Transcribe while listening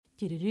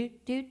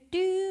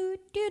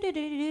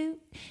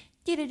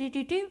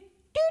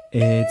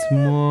It's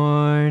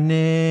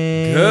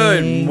morning.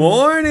 Good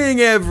morning,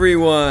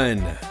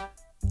 everyone.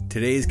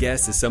 Today's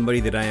guest is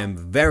somebody that I am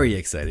very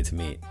excited to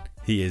meet.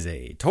 He is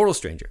a total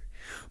stranger.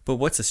 But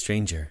what's a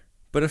stranger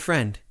but a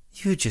friend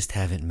you just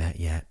haven't met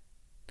yet?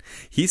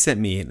 He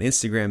sent me an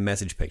Instagram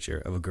message picture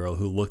of a girl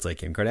who looked like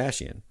Kim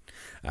Kardashian.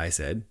 I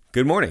said,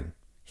 good morning.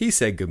 He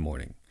said, good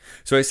morning.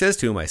 So I says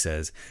to him,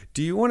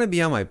 do you want to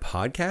be on my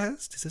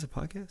podcast? Is this a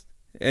podcast?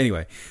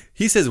 Anyway,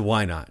 he says,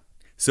 why not?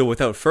 So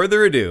without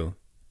further ado,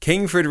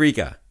 King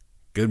Frederica,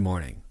 good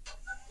morning.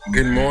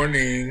 Good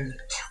morning.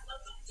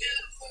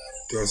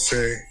 They'll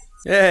say.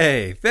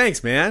 Hey,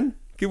 thanks, man.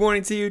 Good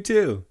morning to you,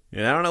 too.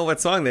 And I don't know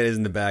what song that is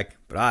in the back,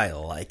 but I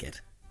like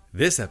it.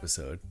 This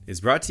episode is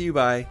brought to you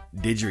by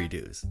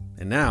Didgeridoos.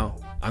 And now,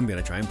 I'm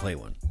going to try and play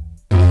one.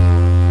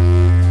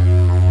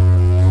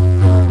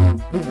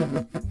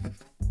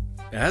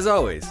 As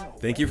always,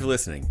 thank you for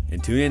listening,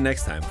 and tune in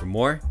next time for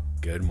more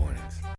Good Mornings.